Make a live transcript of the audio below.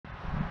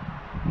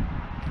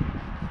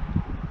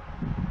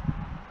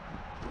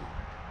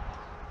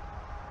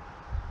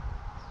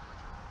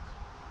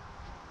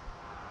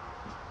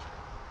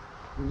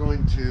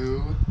going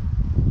to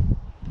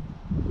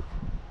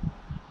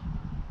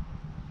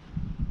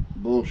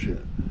bullshit.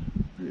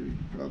 Maybe,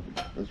 probably.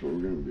 That's what we're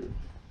going to do.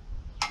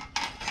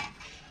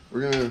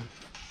 We're going to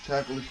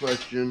tackle the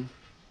question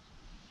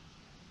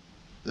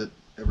that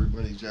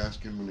everybody's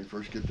asking when they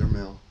first get their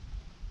mail.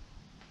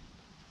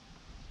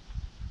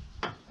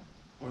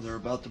 Or they're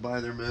about to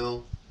buy their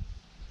mail,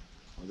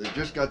 or they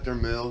just got their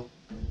mail,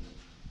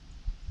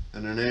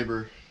 and their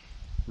neighbor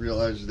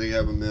realizes they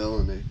have a mill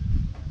and they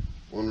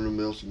want them to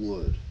mill some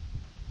wood,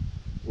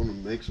 want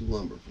them to make some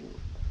lumber for them.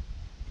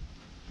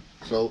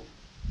 So,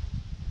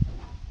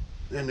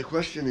 and the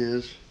question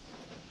is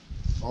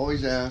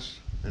always asked,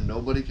 and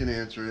nobody can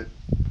answer it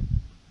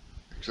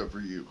except for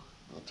you.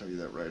 I'll tell you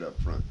that right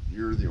up front.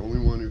 You're the only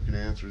one who can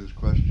answer this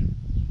question.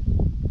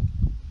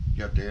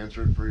 You have to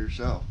answer it for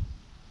yourself.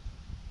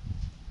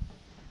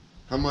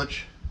 How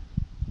much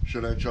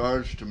should I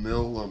charge to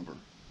mill lumber?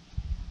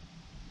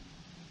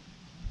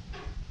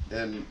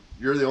 And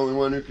you're the only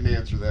one who can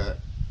answer that.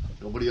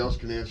 Nobody else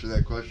can answer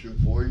that question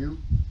for you.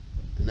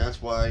 And that's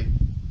why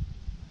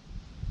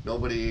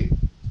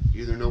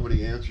either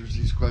nobody answers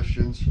these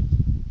questions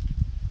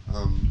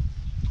on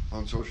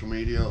social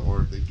media,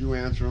 or if they do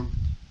answer them,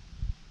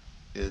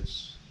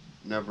 it's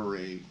never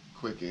a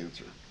quick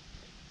answer.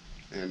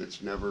 And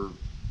it's never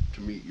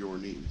to meet your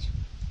needs.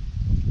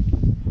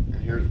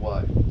 And here's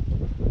why.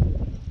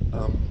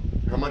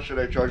 How much should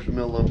I charge to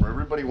mill lumber?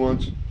 Everybody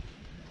wants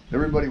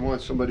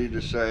somebody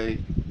to say,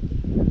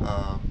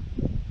 oh,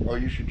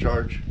 you should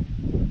charge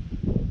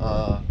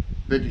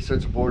 50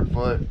 cents a board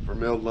foot for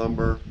milled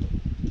lumber,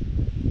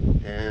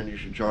 and you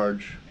should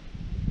charge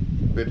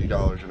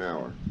 $50 an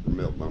hour for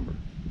milled lumber.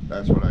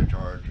 That's what I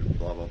charge, and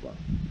blah, blah, blah.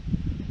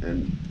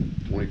 And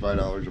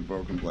 $25 a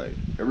broken blade.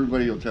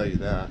 Everybody will tell you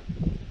that.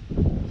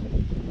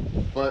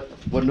 But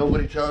what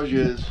nobody tells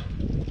you is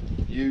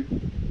you've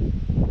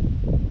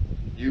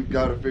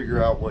got to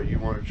figure out what you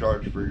want to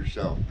charge for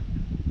yourself.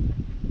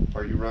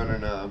 Are you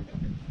running an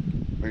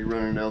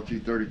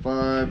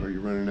LT35? Are you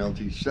running an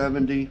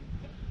LT70?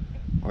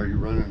 Are you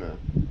running an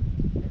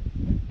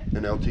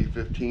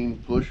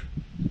LT15 push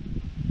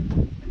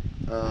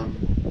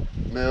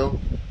mill?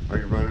 Are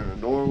you running a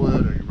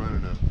Norwood? Are you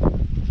running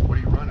what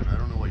are you running? I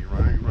don't know what you're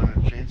running. Are you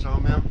running a chainsaw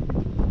mill?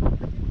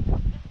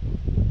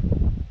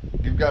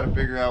 You've got to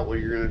figure out what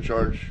you're going to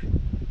charge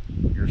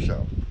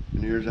yourself.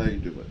 And here's how you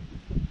do it.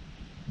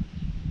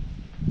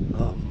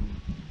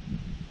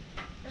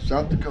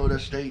 South Dakota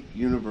State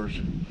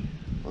University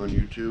on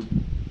YouTube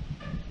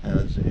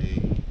has a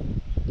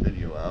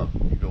video out.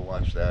 You go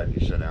watch that and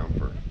you sit down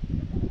for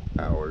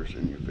hours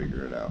and you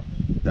figure it out.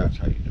 That's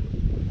how you do it.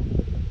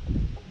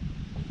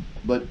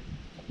 But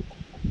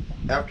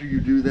after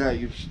you do that,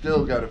 you've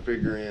still got to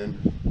figure in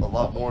a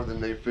lot more than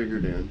they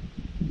figured in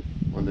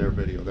on their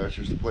video. That's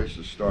just a place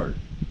to start.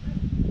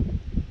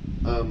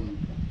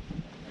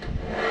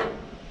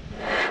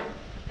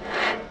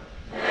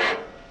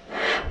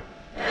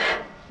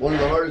 One of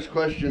the hardest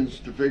questions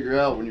to figure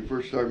out when you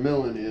first start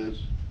milling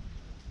is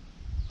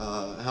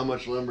how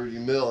much lumber do you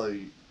mill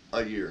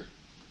a year?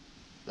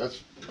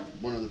 That's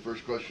one of the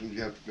first questions you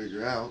have to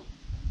figure out.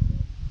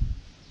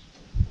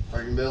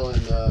 Are you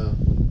milling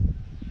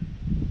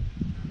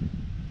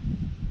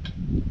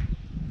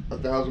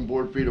 1,000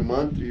 board feet a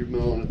month? Are you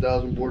milling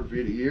 1,000 board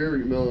feet a year? Are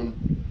you milling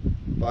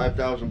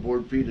 5,000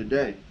 board feet a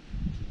day?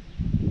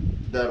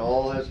 That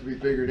all has to be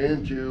figured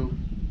into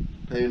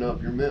paying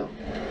up your mill.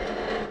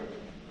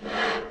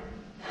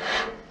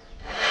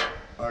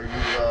 Are you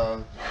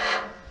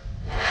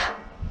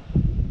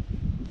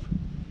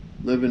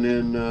living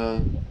in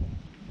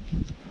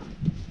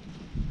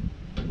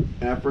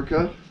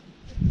Africa?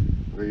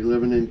 Are you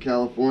living in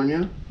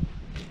California?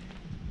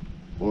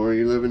 Or are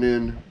you living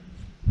in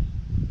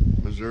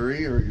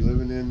Missouri? Or are you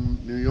living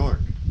in New York?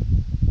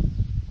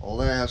 All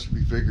that has to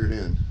be figured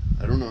in.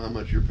 I don't know how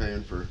much you're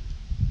paying for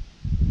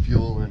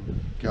fuel in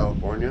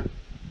California.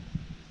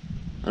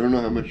 I don't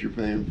know how much you're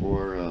paying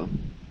for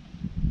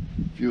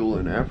fuel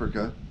in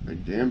Africa. I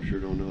damn sure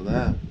don't know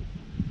that.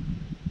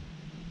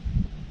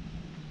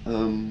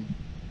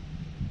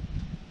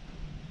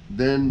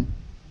 Then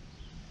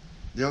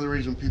the other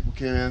reason people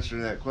can't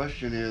answer that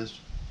question is,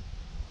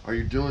 are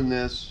you doing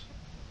this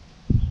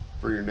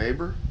for your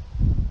neighbor?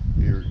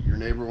 Your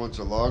neighbor wants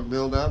a log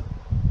build up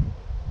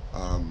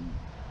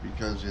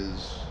because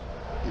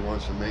he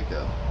wants to make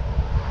a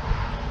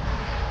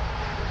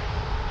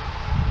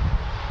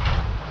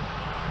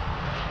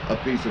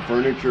piece of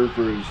furniture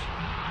for his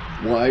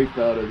wife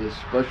out of this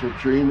special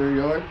tree in their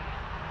yard,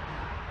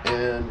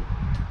 and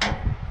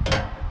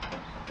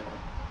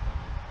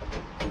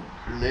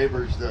your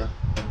neighbor's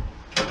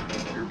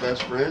your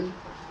best friend,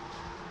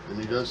 and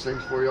he does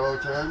things for you all the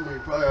time. Well,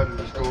 you probably ought to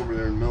just go over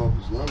there and mill up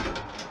his lumber.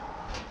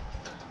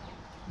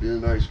 Be a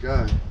nice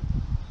guy.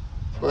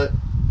 But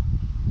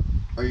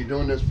are you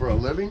doing this for a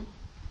living?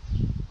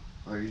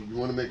 You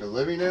want to make a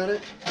living at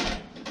it?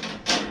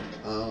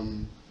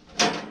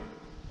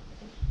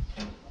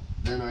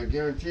 Then I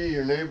guarantee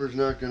your neighbor's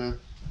not gonna,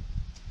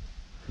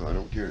 well, I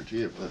don't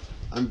guarantee it, but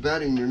I'm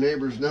betting your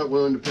neighbor's not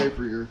willing to pay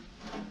for your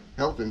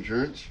health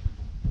insurance,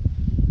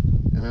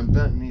 and I'm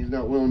betting he's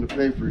not willing to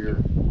pay for your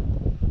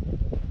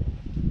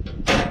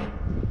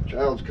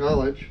child's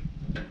college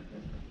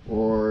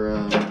or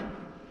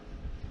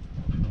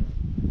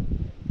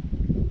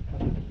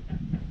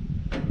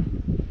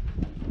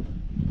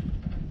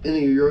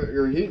any of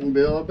your heating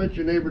bill. I bet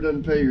your neighbor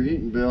doesn't pay your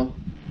heating bill.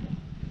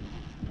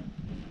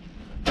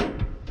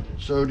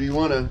 So do you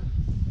want to,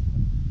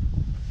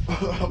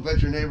 I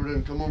bet your neighbor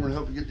doesn't come over and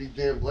help you get these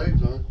damn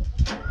blades on.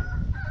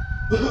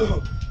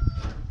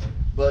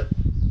 But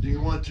do you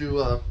want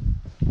to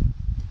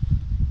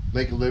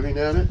make a living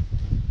at it?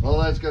 All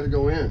that's got to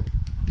go in.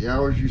 The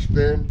hours you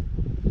spend,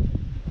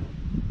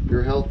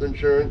 your health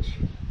insurance,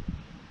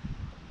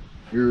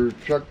 your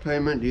truck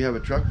payment. Do you have a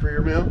truck for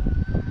your mill?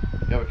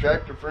 You have a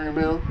tractor for your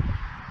mill?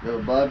 You have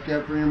a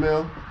bobcat for your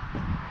mill?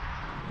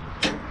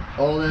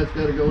 All that's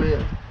got to go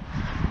in.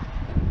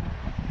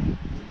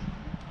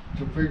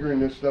 So figuring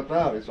this stuff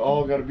out, it's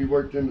all got to be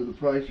worked into the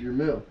price of your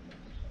mill,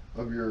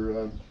 of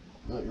your,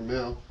 not your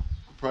mill,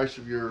 the price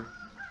of your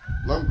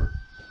lumber.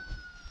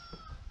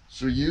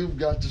 So you've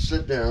got to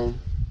sit down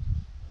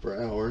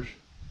for hours,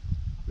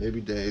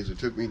 maybe days. It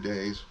took me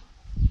days,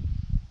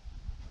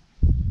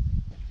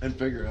 and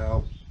figure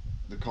out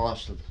the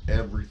cost of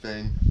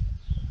everything,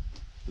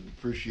 the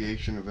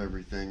depreciation of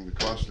everything, the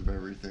cost of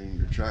everything,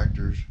 your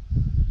tractors,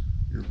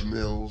 your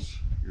mills,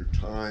 your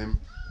time,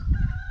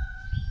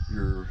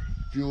 your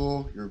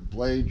fuel, your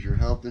blades, your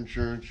health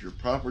insurance, your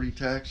property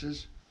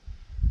taxes.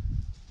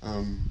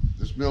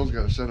 This mill's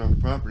got to set on the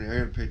property. I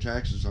got to pay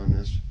taxes on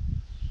this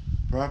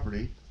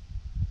property.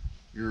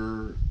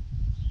 The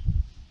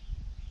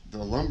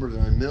lumber that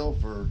I mill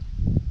for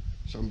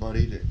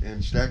somebody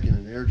and stacking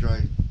an air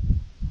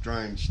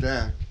drying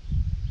stack,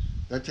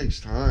 that takes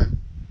time.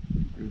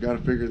 You've got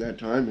to figure that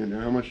time in.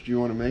 How much do you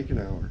want to make an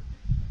hour?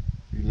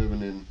 You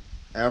living in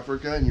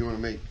Africa and you want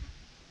to make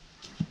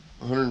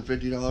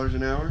 $150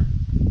 an hour?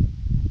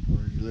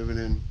 Or you living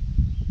in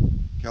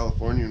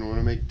California and want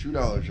to make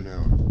 $2 an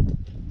hour?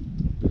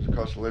 Because the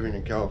cost of living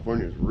in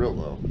California is real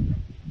low,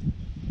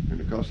 and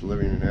the cost of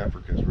living in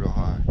Africa is real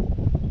high.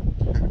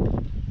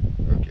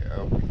 Okay, I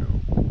hope you know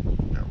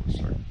that was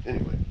sorry.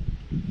 Anyway,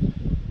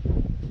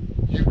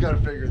 you've got to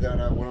figure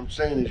that out. What I'm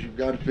saying is you've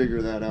got to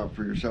figure that out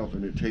for yourself,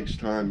 and it takes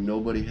time.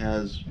 Nobody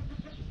has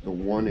the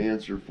one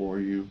answer for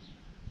you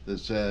that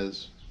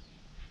says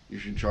you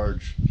should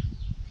charge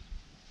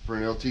for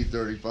an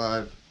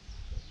LT35,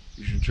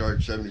 you should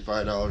charge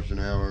 $75 an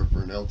hour.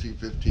 For an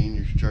LT15,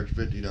 you should charge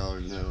 $50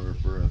 an hour.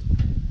 For a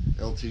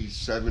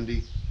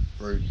LT70,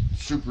 for a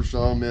super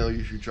sawmill,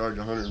 you should charge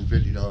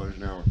 $150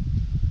 an hour.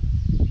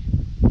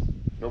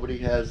 Nobody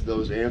has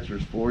those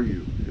answers for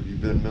you. If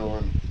you've been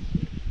milling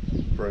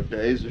for a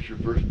day, is this your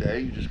first day?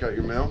 You just got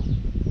your mill?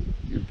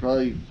 You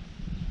probably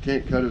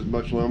can't cut as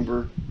much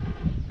lumber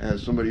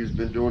as somebody who's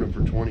been doing it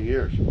for 20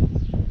 years.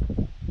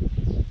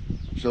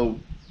 So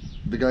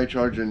the guy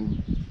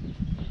charging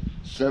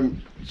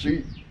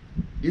see,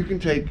 you can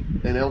take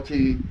an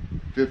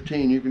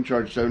LT15, you can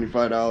charge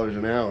 $75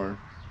 an hour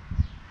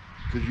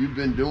because you've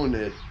been doing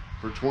it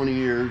for 20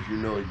 years. You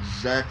know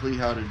exactly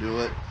how to do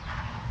it,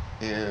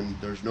 and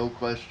there's no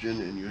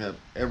question, and you have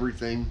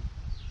everything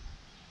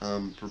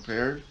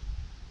prepared.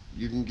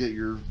 You can get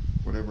your,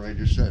 whatever I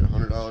just said,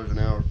 $100 an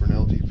hour for an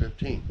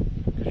LT15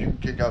 because you can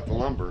kick out the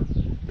lumber.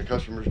 The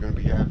customer's going to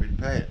be happy to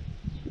pay it.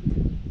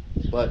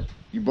 But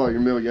you bought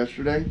your mill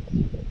yesterday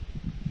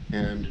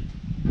and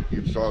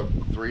you sawed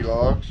 3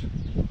 logs,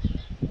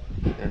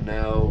 and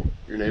now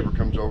your neighbor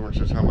comes over and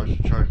says, how much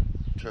to charge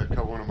to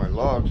cut one of my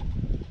logs?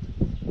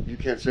 You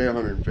can't say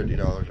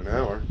 $150 an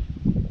hour.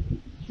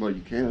 Well,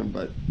 you can,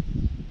 but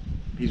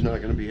he's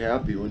not going to be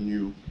happy when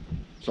you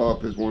saw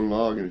up his 1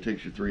 log and it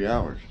takes you 3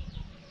 hours.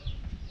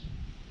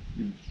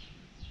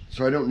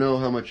 So I don't know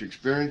how much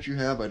experience you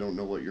have. I don't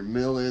know what your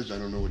mill is. I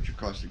don't know what your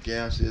cost of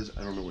gas is.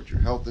 I don't know what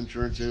your health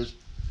insurance is.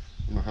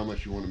 I don't know how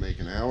much you want to make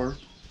an hour.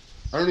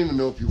 I don't even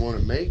know if you want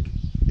to make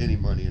any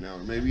money an hour.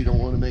 Maybe you don't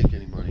want to make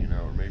any money an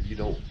hour. Maybe you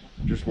don't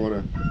just want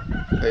to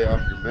pay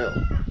off your mill.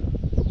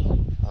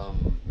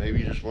 Maybe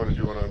you just want to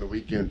do it on the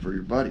weekend for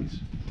your buddies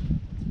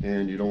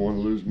and you don't want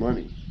to lose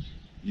money.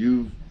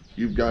 You've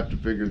got to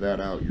figure that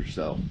out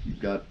yourself. You've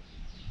got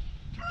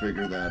to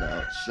figure that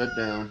out. Sit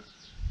down.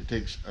 It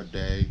takes a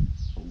day,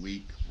 a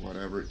week,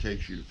 whatever it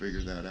takes you to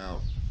figure that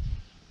out.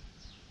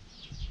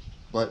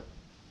 But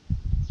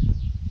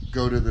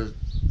go to the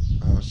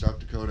South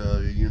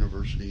Dakota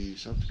University,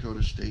 South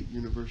Dakota State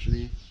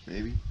University,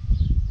 maybe,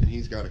 and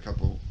he's got a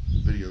couple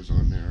videos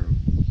on there,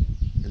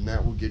 and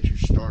that will get you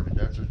started.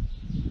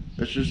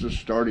 That's just a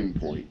starting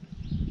point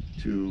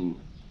to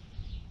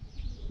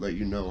let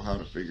you know how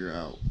to figure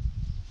out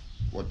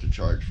what to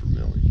charge for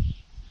milling.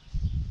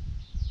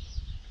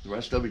 The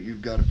rest of it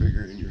you've got to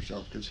figure in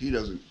yourself, because he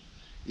doesn't,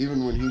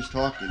 even when he's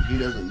talking, he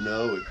doesn't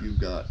know if you've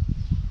got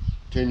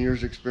 10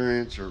 years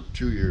experience or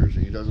 2 years,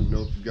 and he doesn't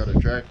know if you've got a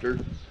tractor,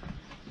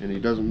 and he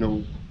doesn't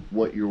know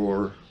what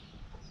your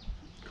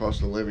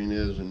cost of living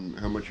is and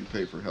how much you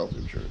pay for health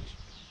insurance.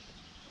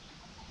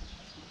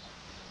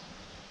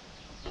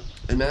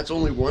 And that's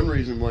only one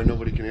reason why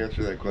nobody can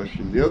answer that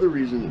question. The other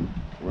reason,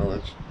 well,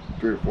 that's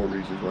 3 or 4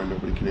 reasons why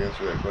nobody can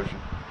answer that question.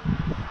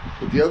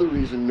 But the other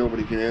reason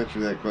nobody can answer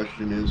that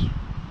question is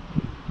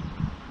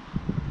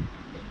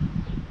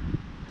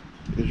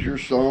your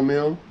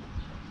sawmill,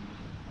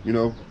 you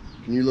know,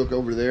 can you look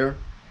over there,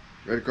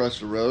 right across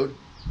the road,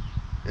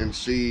 and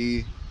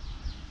see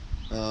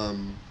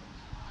an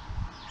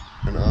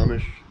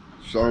Amish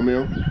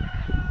sawmill?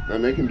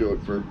 And they can do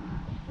it for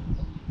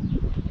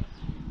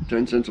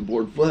 10 cents a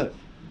board foot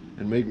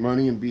and make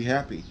money and be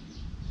happy.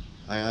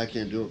 I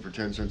can't do it for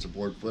 10 cents a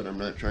board foot. I'm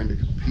not trying to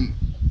compete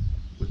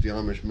with the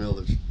Amish mill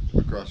that's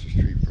across the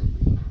street from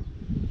me.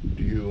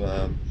 Do you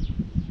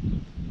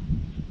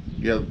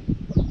have,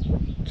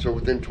 so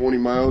within 20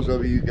 miles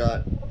of you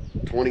got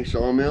 20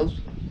 sawmills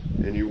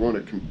and you want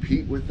to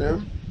compete with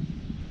them,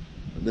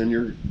 then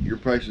your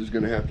price is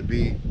going to have to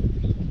be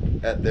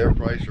at their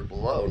price or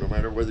below, no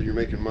matter whether you're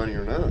making money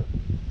or not.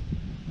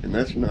 And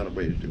that's not a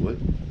way to do it.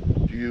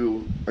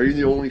 Are you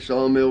the only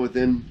sawmill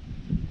within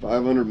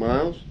 500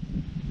 miles?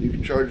 You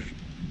can charge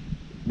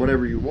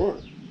whatever you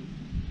want.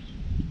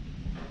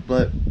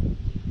 But,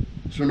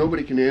 so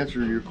nobody can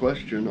answer your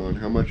question on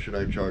how much should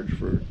I charge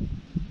for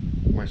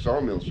my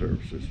sawmill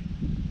services.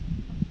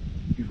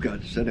 You've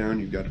got to sit down,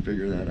 you've got to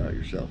figure that out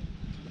yourself.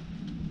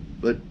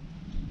 But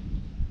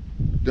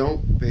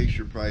don't base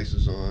your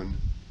prices on,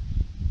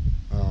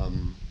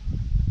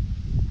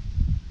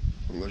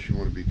 unless you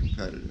want to be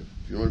competitive.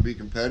 If you want to be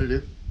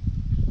competitive,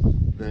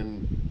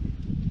 then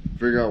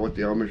figure out what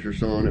the Amish are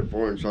selling it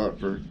for and sell it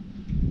for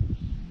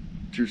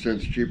 2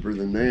 cents cheaper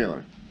than they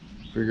are.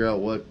 Figure out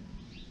what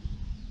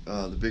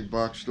the big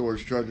box store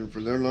is charging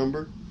for their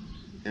lumber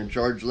and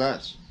charge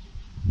less.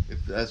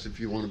 If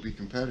you want to be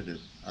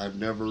competitive. I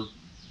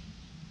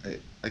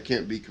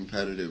can't be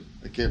competitive.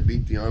 I can't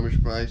beat the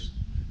Amish price,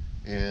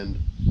 and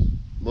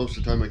most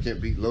of the time I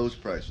can't beat Lowe's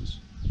prices,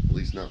 at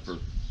least not for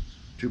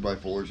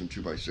 2x4s and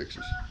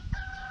 2x6s.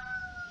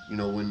 You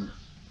know, when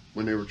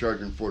they were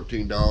charging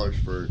 $14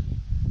 for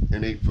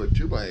an 8-foot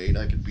 2x8,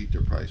 I could beat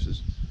their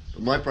prices,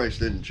 but my price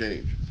didn't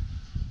change.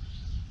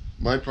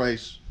 My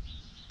price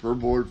per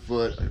board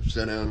foot, I've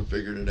sat down and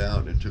figured it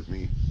out, and it took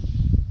me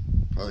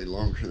probably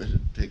longer than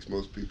it takes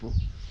most people.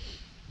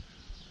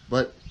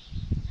 But,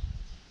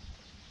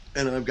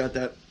 and I've got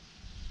that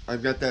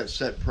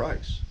set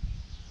price.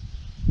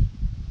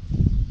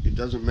 It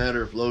doesn't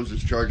matter if Lowe's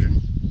is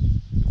charging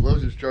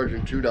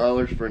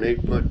 $2 for an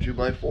 8-foot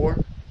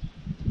 2x4,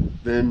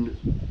 then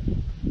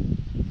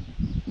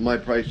my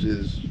price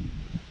is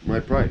my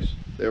price.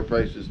 Their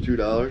price is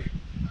 $2.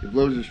 If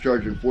Lowe's is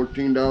charging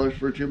 $14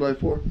 for a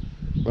 2x4,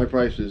 my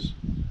price is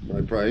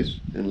my price,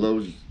 and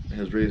Lowe's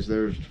has raised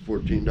theirs to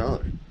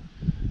 $14.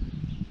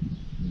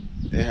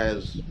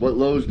 What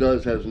Lowe's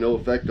does has no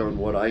effect on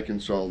what I can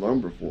saw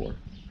lumber for.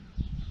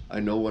 I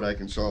know what I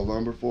can saw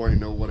lumber for. I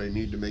know what I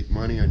need to make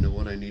money. I know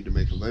what I need to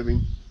make a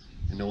living.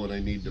 I know what I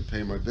need to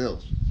pay my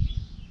bills.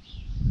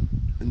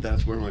 And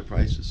that's where my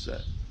price is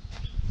set.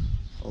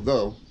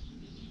 Although,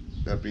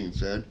 that being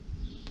said,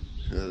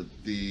 I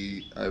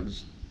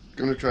was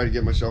going to try to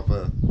get myself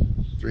a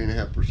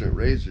 3.5%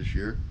 raise this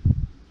year,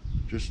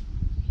 just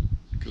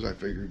because I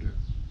figured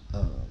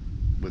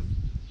with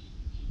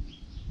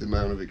the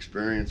amount of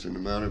experience and the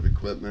amount of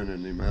equipment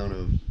and the amount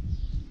of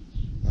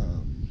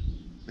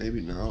maybe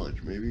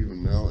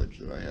even knowledge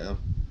that I have,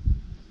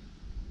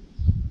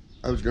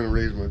 I was going to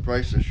raise my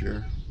price this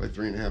year by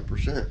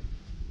 3.5%.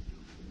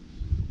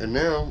 And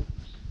now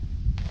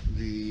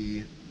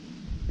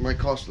my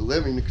cost of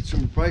living, the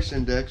consumer price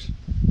index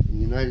in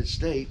the United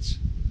States,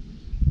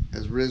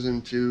 has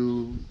risen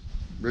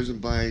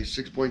by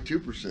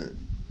 6.2%.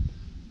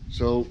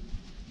 So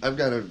I've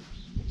got to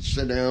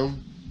sit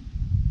down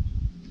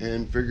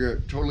and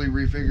totally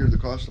refigure the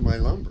cost of my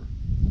lumber.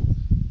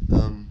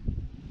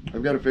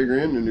 I've got to figure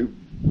in the new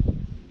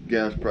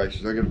gas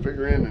prices. I got to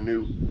figure in the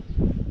new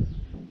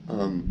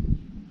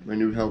my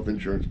new health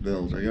insurance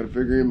bills. I got to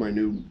figure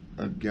in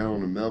a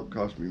gallon of milk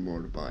cost me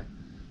more to buy.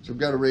 So I've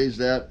got to raise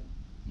that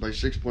by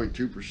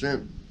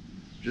 6.2%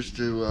 just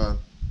to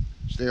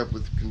stay up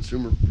with the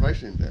consumer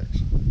price index.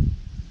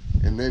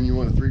 And then you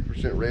want a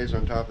 3% raise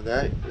on top of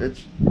that.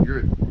 You're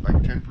at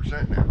like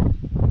 10% now.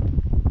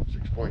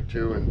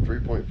 6.2 and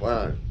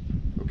 3.5.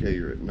 Okay,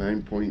 you're at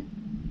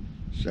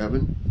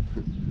 9.7.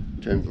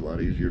 10's a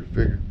lot easier to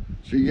figure.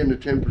 So you're getting a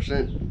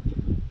 10%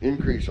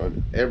 increase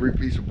on every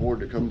piece of board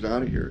that comes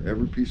out of here.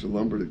 Every piece of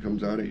lumber that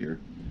comes out of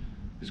here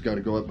has got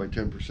to go up by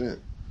 10%.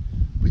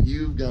 But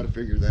you've got to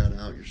figure that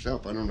out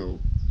yourself. I don't know.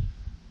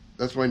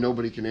 That's why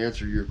nobody can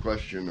answer your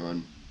question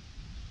on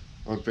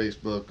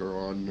Facebook or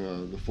on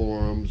the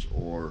forums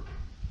or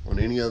on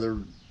any other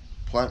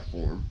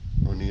platform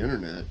on the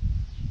internet,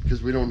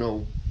 because we don't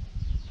know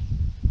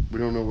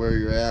where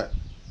you're at.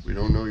 We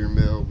don't know your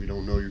mill. We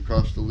don't know your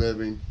cost of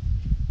living.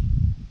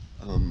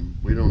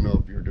 We don't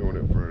know if you're doing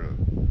it for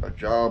a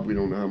job. We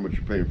don't know how much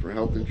you're paying for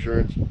health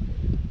insurance.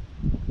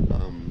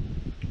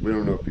 We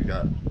don't know if you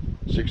got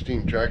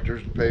 16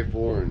 tractors to pay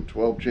for and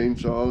 12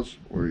 chainsaws,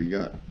 or you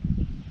got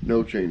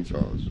no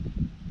chainsaws.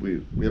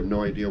 we have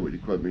no idea what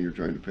equipment you're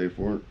trying to pay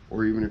for,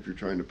 or even if you're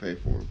trying to pay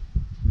for them.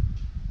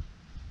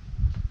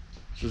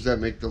 So does that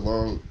make the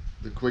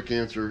quick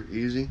answer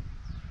easy?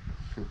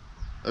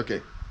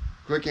 Okay,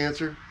 quick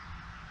answer.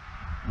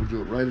 We'll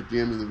do it right at the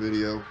end of the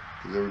video,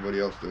 because everybody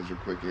else does their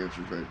quick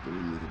answers right at the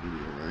end of the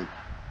video, right?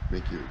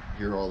 Make you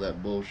hear all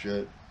that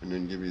bullshit and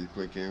then give you the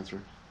quick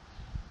answer.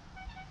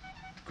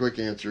 The quick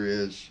answer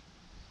is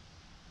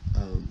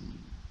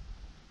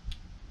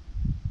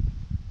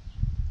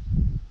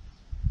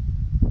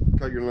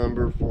cut your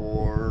lumber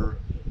for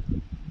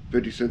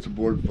 50 cents a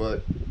board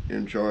foot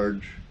and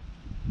charge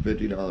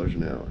 $50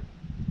 an hour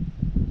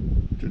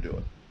to do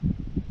it.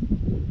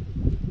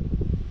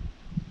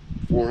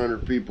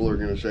 400 people are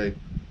going to say,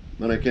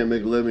 man, I can't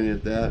make a living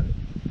at that.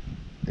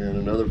 And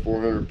another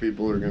 400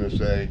 people are going to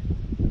say,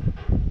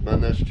 man,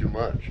 that's too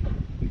much.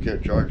 You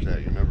can't charge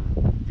that. You never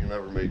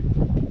make,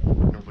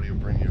 nobody will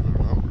bring you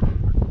their lumber.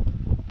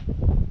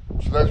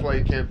 So that's why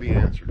you can't be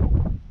answered.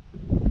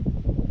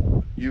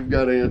 You've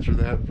got to answer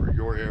that for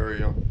your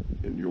area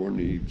and your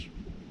needs.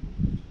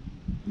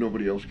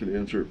 Nobody else can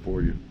answer it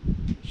for you.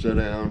 Sit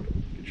down,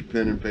 get your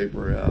pen and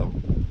paper out,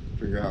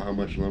 figure out how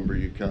much lumber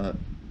you can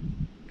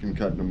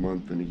cut in a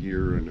month and a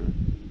year and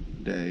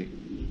a day,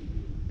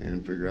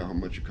 and figure out how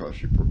much it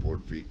costs you per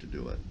board feet to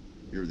do it.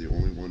 You're the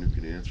only one who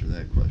can answer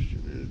that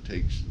question, and it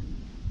takes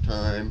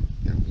time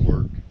and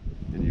work,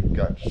 and you've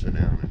got to sit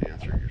down and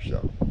answer it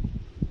yourself.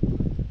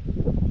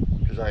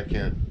 Because I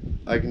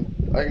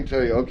can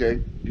tell you,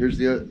 okay, here's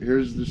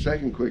the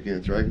second quick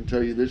answer. I can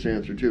tell you this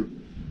answer too.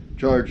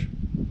 Charge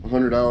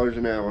 $100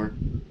 an hour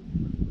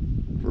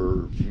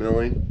for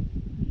milling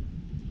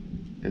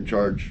and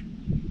charge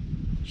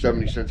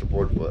 70 cents a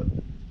board foot.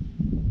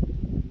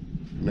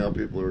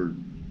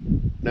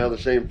 Now the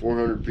same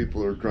 400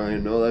 people are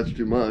crying, no, that's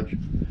too much.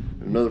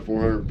 And another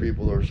 400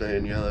 people are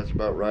saying, yeah, that's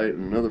about right.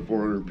 And another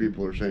 400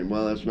 people are saying,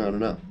 well, that's not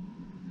enough.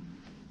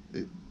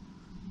 Do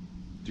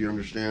you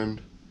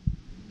understand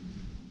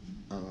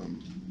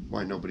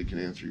why nobody can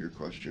answer your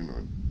question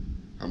on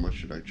how much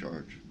should I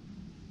charge?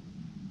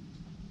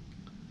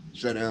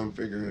 Sit down,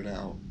 figure it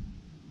out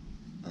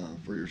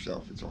for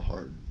yourself. It's a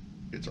hard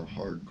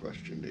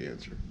question to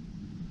answer.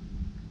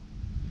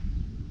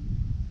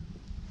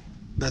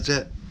 That's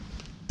it.